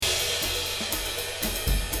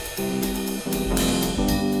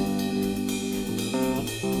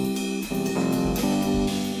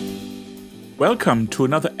Welcome to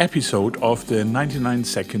another episode of the 99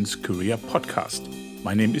 Seconds Career Podcast.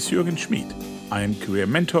 My name is Jürgen Schmid. I am career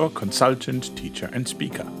mentor, consultant, teacher and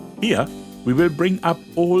speaker. Here, we will bring up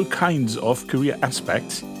all kinds of career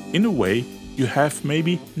aspects in a way you have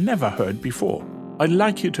maybe never heard before. I'd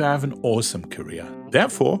like you to have an awesome career.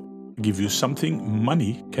 Therefore, give you something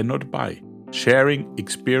money cannot buy. Sharing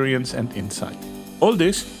experience and insight. All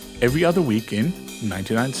this every other week in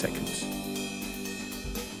 99 seconds.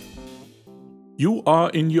 You are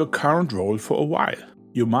in your current role for a while.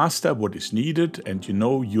 You master what is needed and you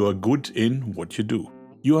know you are good in what you do.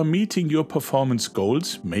 You are meeting your performance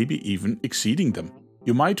goals, maybe even exceeding them.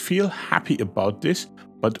 You might feel happy about this,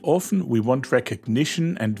 but often we want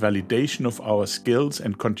recognition and validation of our skills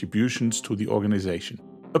and contributions to the organization.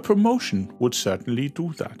 A promotion would certainly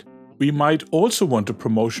do that. We might also want a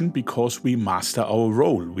promotion because we master our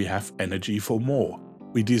role. We have energy for more.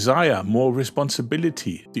 We desire more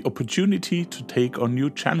responsibility, the opportunity to take on new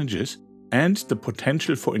challenges, and the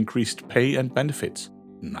potential for increased pay and benefits.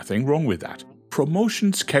 Nothing wrong with that.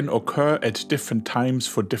 Promotions can occur at different times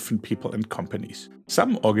for different people and companies.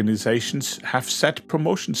 Some organizations have set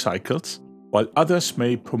promotion cycles, while others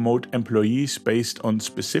may promote employees based on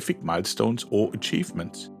specific milestones or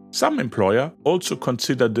achievements. Some employers also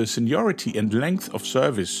consider the seniority and length of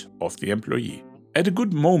service of the employee. At a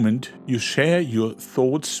good moment, you share your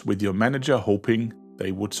thoughts with your manager hoping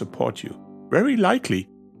they would support you. Very likely,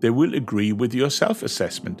 they will agree with your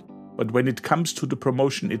self-assessment, but when it comes to the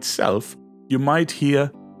promotion itself, you might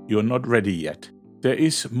hear you're not ready yet. There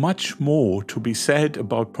is much more to be said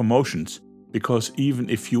about promotions, because even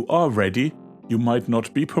if you are ready, you might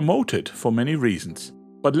not be promoted for many reasons.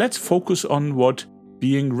 But let's focus on what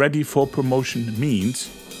being ready for promotion means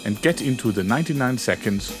and get into the 99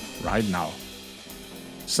 seconds right now.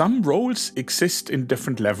 Some roles exist in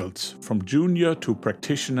different levels, from junior to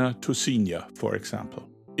practitioner to senior, for example.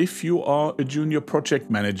 If you are a junior project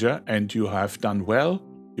manager and you have done well,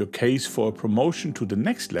 your case for a promotion to the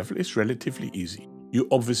next level is relatively easy. You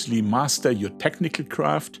obviously master your technical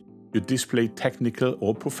craft, you display technical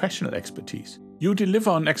or professional expertise. You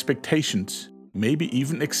deliver on expectations, maybe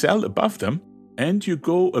even excel above them, and you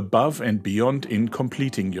go above and beyond in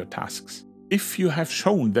completing your tasks. If you have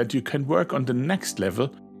shown that you can work on the next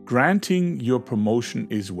level, granting your promotion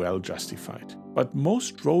is well justified. But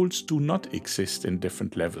most roles do not exist in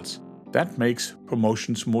different levels. That makes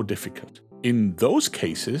promotions more difficult. In those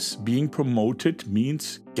cases, being promoted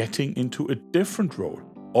means getting into a different role,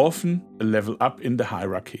 often a level up in the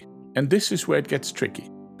hierarchy. And this is where it gets tricky,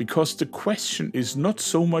 because the question is not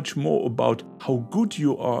so much more about how good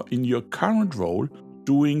you are in your current role,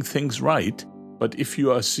 doing things right, but if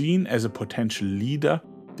you are seen as a potential leader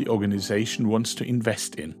the organization wants to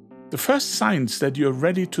invest in. The first signs that you're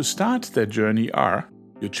ready to start that journey are: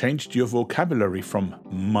 you changed your vocabulary from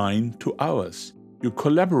mine to ours. You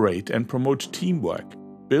collaborate and promote teamwork,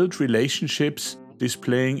 build relationships,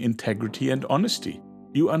 displaying integrity and honesty.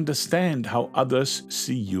 You understand how others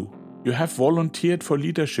see you. You have volunteered for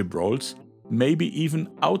leadership roles, maybe even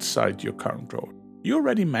outside your current role. You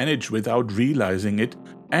already manage without realizing it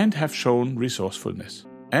and have shown resourcefulness.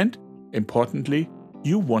 And, importantly,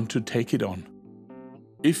 you want to take it on.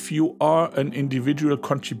 If you are an individual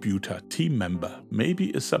contributor, team member,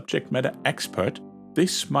 maybe a subject matter expert,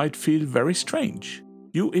 this might feel very strange.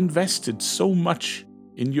 You invested so much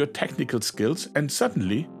in your technical skills and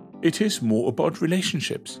suddenly it is more about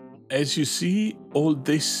relationships. As you see, all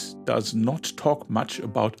this does not talk much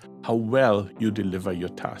about how well you deliver your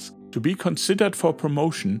task. To be considered for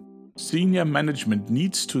promotion, senior management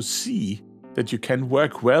needs to see that you can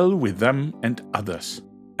work well with them and others.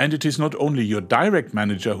 And it is not only your direct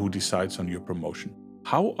manager who decides on your promotion.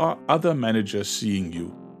 How are other managers seeing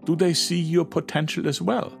you? Do they see your potential as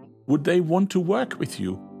well? Would they want to work with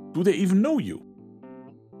you? Do they even know you?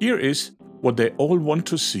 Here is what they all want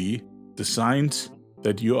to see, the signs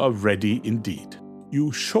that you are ready indeed.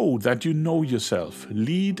 You show that you know yourself,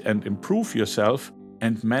 lead and improve yourself,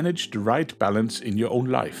 and manage the right balance in your own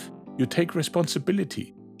life. You take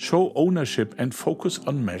responsibility, show ownership and focus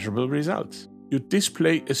on measurable results. You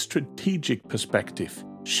display a strategic perspective,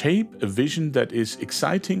 shape a vision that is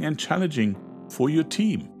exciting and challenging for your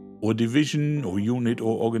team, or division, or unit,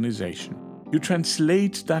 or organization. You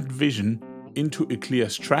translate that vision into a clear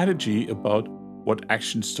strategy about what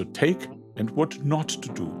actions to take and what not to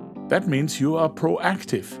do. That means you are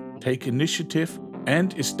proactive, take initiative,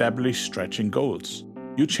 and establish stretching goals.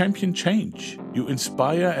 You champion change. You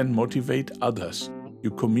inspire and motivate others.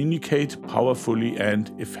 You communicate powerfully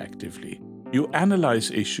and effectively. You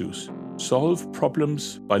analyze issues, solve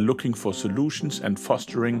problems by looking for solutions and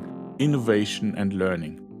fostering innovation and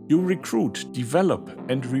learning. You recruit, develop,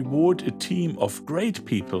 and reward a team of great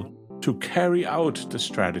people to carry out the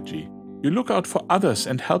strategy. You look out for others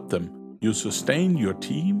and help them. You sustain your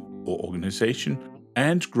team or organization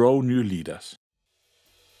and grow new leaders.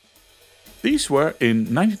 These were,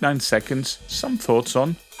 in 99 seconds, some thoughts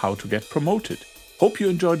on how to get promoted. Hope you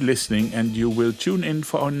enjoyed listening and you will tune in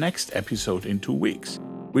for our next episode in 2 weeks.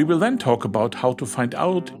 We will then talk about how to find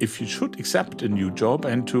out if you should accept a new job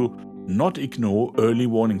and to not ignore early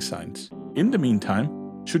warning signs. In the meantime,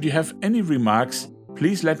 should you have any remarks,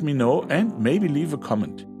 please let me know and maybe leave a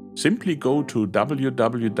comment. Simply go to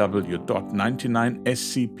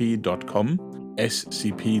www.99scp.com,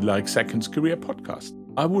 SCP like Seconds Career Podcast.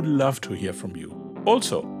 I would love to hear from you.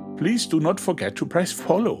 Also, please do not forget to press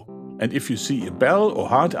follow. And if you see a bell or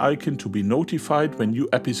heart icon to be notified when new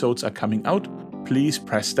episodes are coming out, please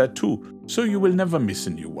press that too, so you will never miss a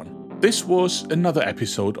new one. This was another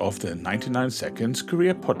episode of the 99 Seconds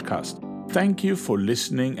Career Podcast. Thank you for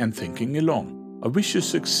listening and thinking along. I wish you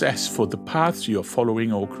success for the paths you are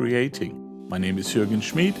following or creating. My name is Jürgen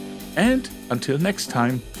Schmid, and until next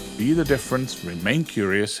time, be the difference, remain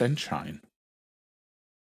curious and shine.